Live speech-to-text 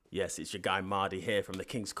Yes, it's your guy Mardy here from the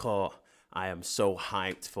King's Court. I am so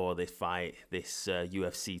hyped for this fight, this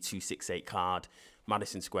UFC 268 card,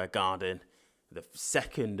 Madison Square Garden, the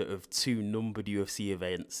second of two numbered UFC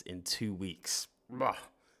events in 2 weeks. Ugh,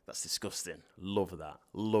 that's disgusting. Love that.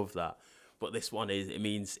 Love that. But this one it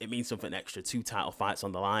means something extra. 2 title fights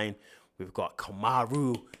on the line. We've got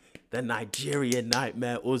Kamaru, the Nigerian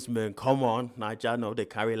nightmare Usman. Come on, NAIJA no they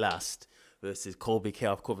carry last versus Colby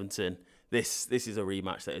K.F. Covington. This is a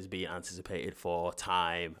rematch that has been anticipated for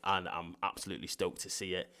time, and I'm absolutely stoked to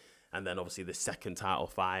see it. And then obviously the second title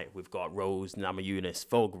fight, we've got Rose Namajunas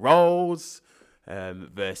Rose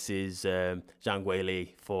versus Zhang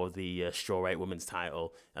Weili for the strawweight women's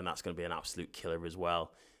title, and that's going to be an absolute killer as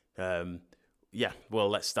well. Yeah, well,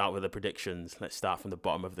 let's start with the predictions. Let's start from the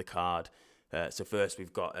bottom of the card. So first,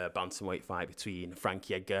 we've got a bantamweight fight between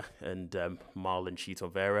Frankie Edgar and Marlon Chito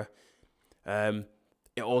Vera.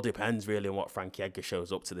 It all depends really on what Frankie Edgar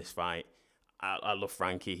shows up to this fight. I love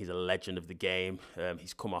Frankie. He's a legend of the game.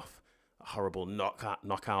 He's come off a horrible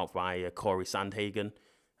knockout by Corey Sandhagen.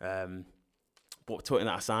 But putting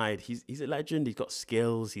that aside, he's a legend. He's got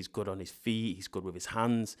skills. He's good on his feet. He's good with his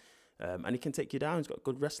hands. And he can take you down. He's got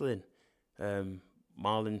good wrestling.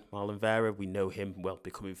 Marlon Vera, we know him, well,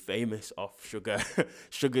 becoming famous off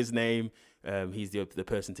Sugar's name. He's the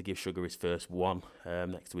person to give Sugar his first one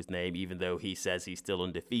next to his name, even though he says he's still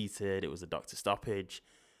undefeated. It was a doctor stoppage.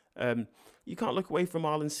 You can't look away from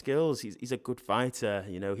Marlon's skills. He's a good fighter.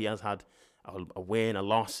 You know, he has had a win, a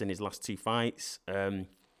loss in his last 2 fights.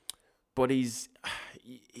 But he's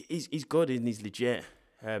good and he's legit.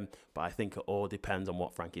 But I think it all depends on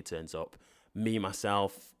what Frankie turns up. Me,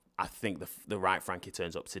 myself, I think the right Frankie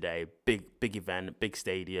turns up today. Big event, big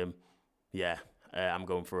stadium. Yeah, I'm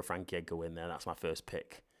going for a Frankie Edgar win there. That's my first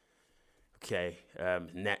pick. Okay,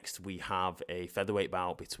 next we have a featherweight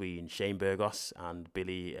bout between Shane Burgos and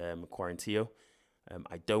Billy Quarantillo.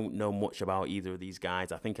 I don't know much about either of these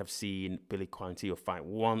guys. I think I've seen Billy Quarantillo fight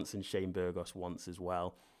once and Shane Burgos once as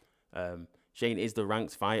well. Shane is the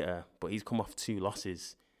ranked fighter, but he's come off 2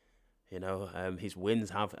 losses. You know, his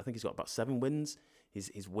wins have, I think he's got about 7 wins.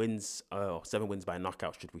 His wins, 7 wins by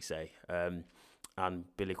knockout, should we say. And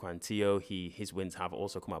Billy Quarantillo, his wins have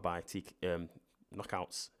also come out by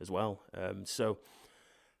knockouts as well. So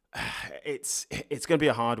it's going to be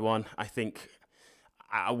a hard one. I think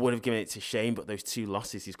I would have given it to Shane, but those 2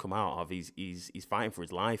 losses he's come out of, he's fighting for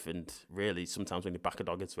his life. And really, sometimes when you back a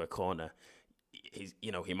dog into a corner,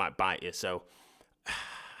 he might bite you. So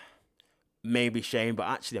maybe Shane, but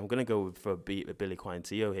actually I'm going to go for Billy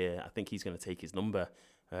Quarantillo here. I think he's going to take his number,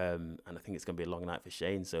 and I think it's going to be a long night for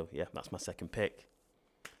Shane. So, yeah, that's my second pick.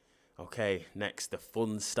 Okay, next, the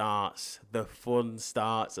fun starts. The fun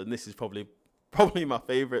starts, and this is probably my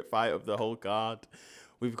favourite fight of the whole card.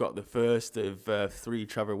 We've got the first of 3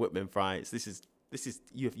 Trevor Whitman fights. This is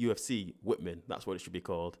UFC Whitman. That's what it should be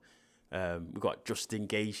called. We've got Justin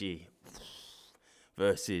Gaethje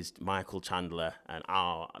versus Michael Chandler, and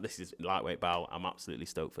this is lightweight bout. I'm absolutely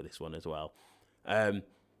stoked for this one as well.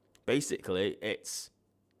 Basically, it's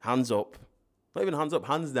hands up, not even hands up,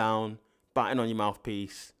 hands down, batting on your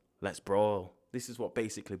mouthpiece. Let's brawl. This is what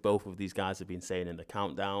basically both of these guys have been saying in the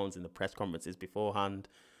countdowns, in the press conferences beforehand.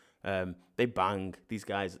 They bang. These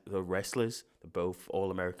guys, they're wrestlers. They're both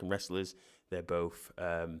all-American wrestlers. They both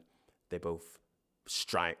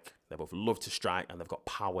strike. They both love to strike, and they've got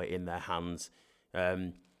power in their hands.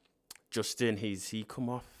 Justin, has he come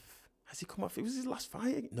off? It was his last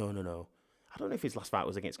fight. No. I don't know if his last fight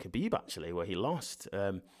was against Khabib, actually, where he lost.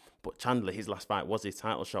 But Chandler, his last fight was his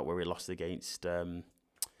title shot where he lost against,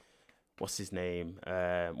 what's his name?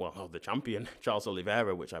 The champion, Charles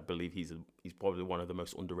Oliveira, which I believe he's probably one of the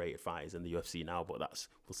most underrated fighters in the UFC now, but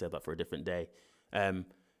we'll save that for a different day. I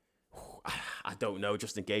don't know.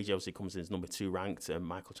 Justin Gaethje obviously comes in as number 2 ranked, and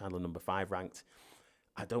Michael Chandler number 5 ranked.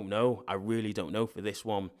 I don't know. I really don't know for this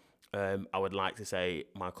one. I would like to say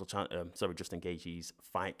Justin Gaethje's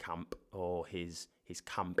fight camp, or his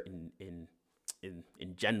camp in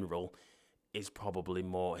general, is probably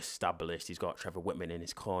more established. He's got Trevor Whitman in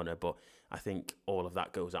his corner, but I think all of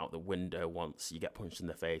that goes out the window once you get punched in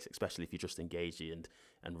the face, especially if you're Justin Gaethje,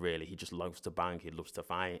 and really he just loves to bang. He loves to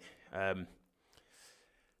fight.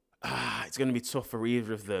 It's going to be tough for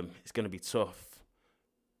either of them. It's going to be tough.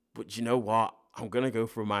 But you know what? I'm going to go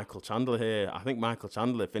for Michael Chandler here. I think Michael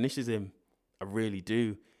Chandler finishes him. I really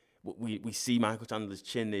do. We see Michael Chandler's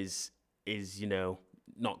chin is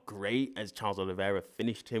not great, as Charles Oliveira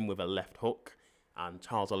finished him with a left hook. And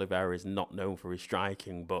Charles Oliveira is not known for his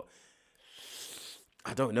striking. But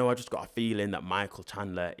I don't know. I just got a feeling that Michael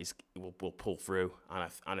Chandler will pull through. And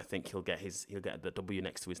I think he'll get the W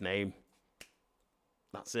next to his name.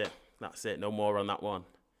 That's it. That's it. No more on that one.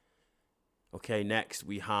 Okay, next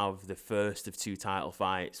we have the first of two title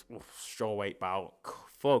fights. Strawweight bout.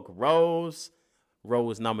 Fuck. Rose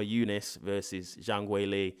Namajunas versus Zhang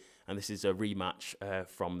Weili. And this is a rematch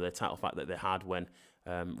from the title fight that they had when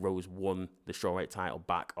Rose won the strawweight title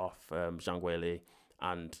back off Zhang Weili.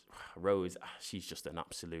 And Rose, she's just an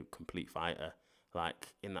absolute complete fighter. Like,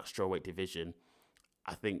 in that strawweight division,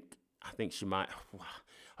 I think she might.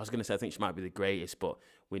 I was going to say I think she might be the greatest, but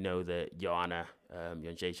we know that Joanna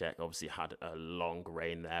Jędrzejczyk obviously had a long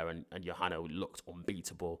reign there, and Joanna looked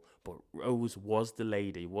unbeatable. But Rose was the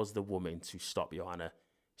lady, was the woman to stop Joanna.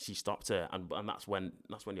 She stopped her, and that's when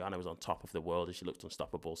Joanna was on top of the world, and she looked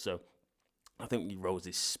unstoppable. So I think Rose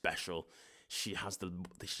is special. She has the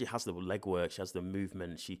leg work. She has the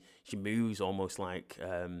movement. She moves almost like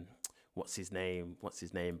what's his name?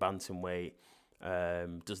 Bantamweight.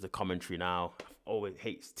 Does the commentary now. Always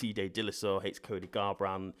hates TJ Dillashaw, hates Cody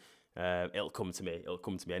Garbrandt. It'll come to me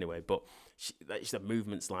anyway. But she has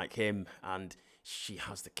movements like him, and she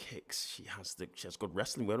has the kicks. She has good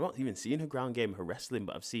wrestling. We're not even seeing her ground game, her wrestling,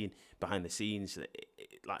 but I've seen behind the scenes,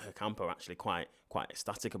 like her camp are actually quite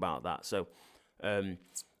ecstatic about that. So Zhang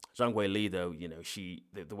Weili, though, you know,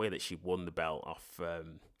 the way that she won the belt off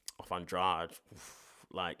Andrade,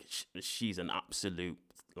 like she's an absolute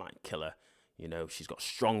like killer. You know, she's got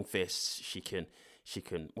strong fists. She can.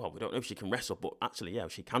 Well, we don't know if she can wrestle, but actually, yeah,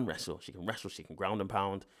 she can wrestle. She can ground and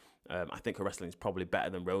pound. I think her wrestling is probably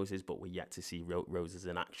better than Rose's, but we're yet to see Rose's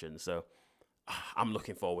in action. So I'm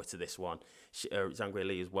looking forward to this one. Zhang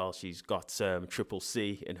Weili as well. She's got Triple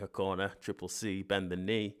C in her corner. Triple C, bend the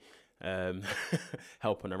knee,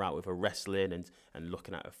 helping her out with her wrestling and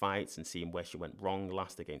looking at her fights and seeing where she went wrong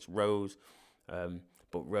last against Rose.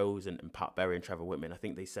 But Rose and Pat Berry and Trevor Whitman, I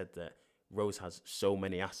think they said that Rose has so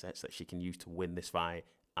many assets that she can use to win this fight,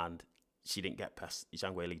 and Zhang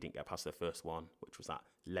Weili didn't get past the first one, which was that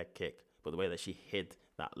leg kick. But the way that she hid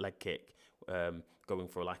that leg kick, going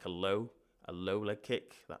for like a low leg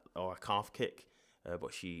kick, or a calf kick,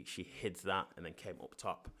 but she hid that and then came up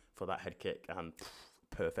top for that head kick, and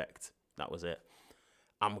perfect. That was it.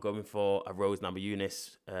 I'm going for a Rose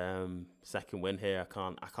Namajunas second win here.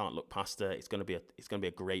 I can't look past her. It's gonna be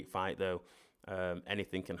a great fight though.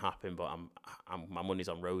 Anything can happen, but my money's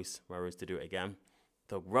on Rose to do it again.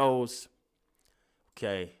 So Rose.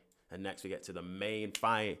 Okay, and next we get to the main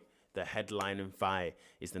fight. The headlining fight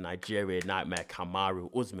is the Nigerian Nightmare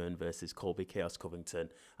Kamaru Usman versus Colby Chaos Covington.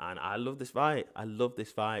 And I love this fight.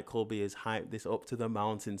 Colby has hyped this up to the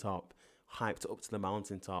mountaintop.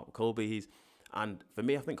 Colby, and for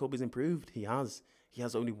me, I think Colby's improved. He has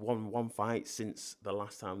only won one fight since the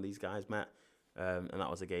last time these guys met. And that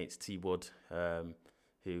was against T Wood,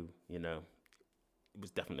 who, you know, was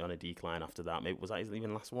definitely on a decline after that. Maybe was that even the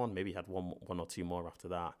last one? Maybe he had one or two more after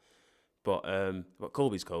that. But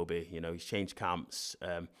Colby's Colby. You know, he's changed camps.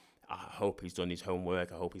 I hope he's done his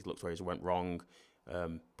homework. I hope he's looked where he's went wrong.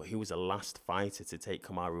 But he was the last fighter to take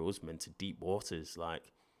Kamaru Usman to deep waters.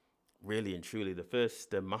 Like, really and truly, the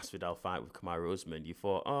first Masvidal fight with Kamaru Usman, you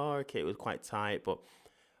thought, oh, okay, it was quite tight, but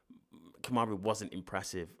Kamaru wasn't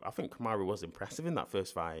impressive. I think Kamaru was impressive in that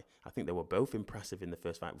first fight. I think they were both impressive in the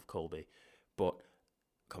first fight with Colby. But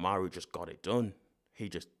Kamaru just got it done. He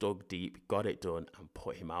just dug deep, got it done, and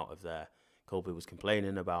put him out of there. Colby was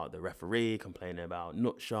complaining about the referee, complaining about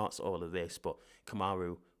nut shots, all of this. But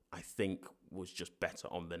Kamaru, I think, was just better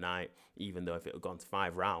on the night. Even though if it had gone to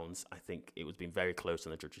 5 rounds, I think it was been very close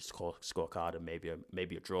on the judges' scorecard and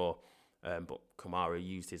maybe a draw. But Kamaru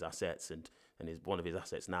used his assets, and one of his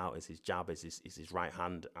assets now is his jab, is his right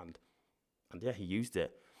hand, and yeah, he used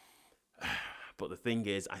it. But the thing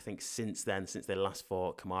is, I think since they last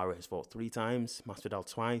fought, Kamaru has fought 3 times, Masvidal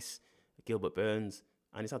twice, Gilbert Burns,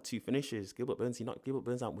 and he's had 2 finishes. He knocked Gilbert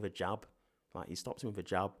Burns out with a jab. Like, he stopped him with a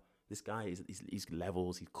jab. This guy he's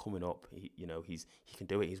levels. He's coming up. He can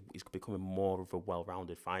do it. He's becoming more of a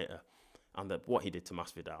well-rounded fighter. And what he did to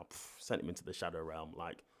Masvidal sent him into the shadow realm.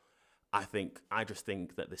 Like, I just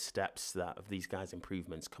think that the steps of these guys'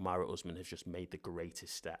 improvements, Kamaru Usman has just made the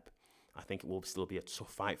greatest step. I think it will still be a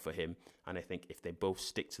tough fight for him, and I think if they both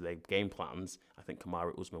stick to their game plans, I think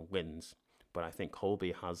Kamaru Usman wins. But I think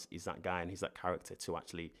Colby is that guy, and he's that character to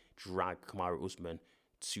actually drag Kamaru Usman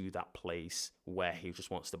to that place where he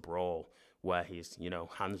just wants to brawl, where he's, you know,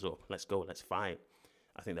 hands up, let's go, let's fight.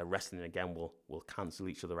 I think their wrestling again will cancel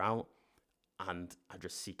each other out, and I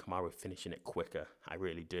just see Kamaru finishing it quicker. I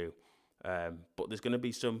really do. But there's gonna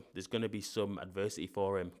be some adversity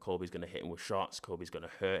for him. Colby's gonna hit him with shots. Colby's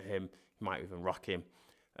gonna hurt him. He might even rock him.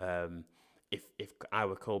 If I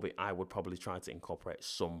were Colby, I would probably try to incorporate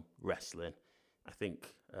some wrestling. I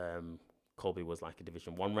think Colby was like a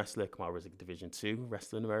Division 1 wrestler. Kamaru was a Division 2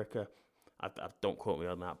 wrestler in America. I don't quote me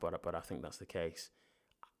on that, but I think that's the case.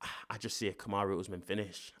 I just see a Kamaru Usman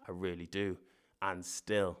finish. I really do. And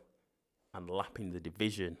lapping the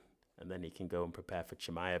division. And then he can go and prepare for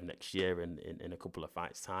Chimaev next year in a couple of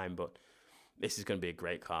fights' time. But this is going to be a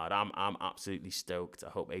great card. I'm absolutely stoked. I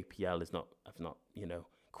hope APL is not,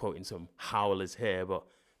 quoting some howlers here, but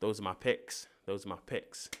those are my picks.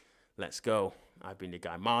 Let's go. I've been your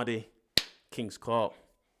guy Mardy, King's Court.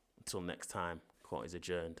 Until next time, court is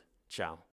adjourned. Ciao.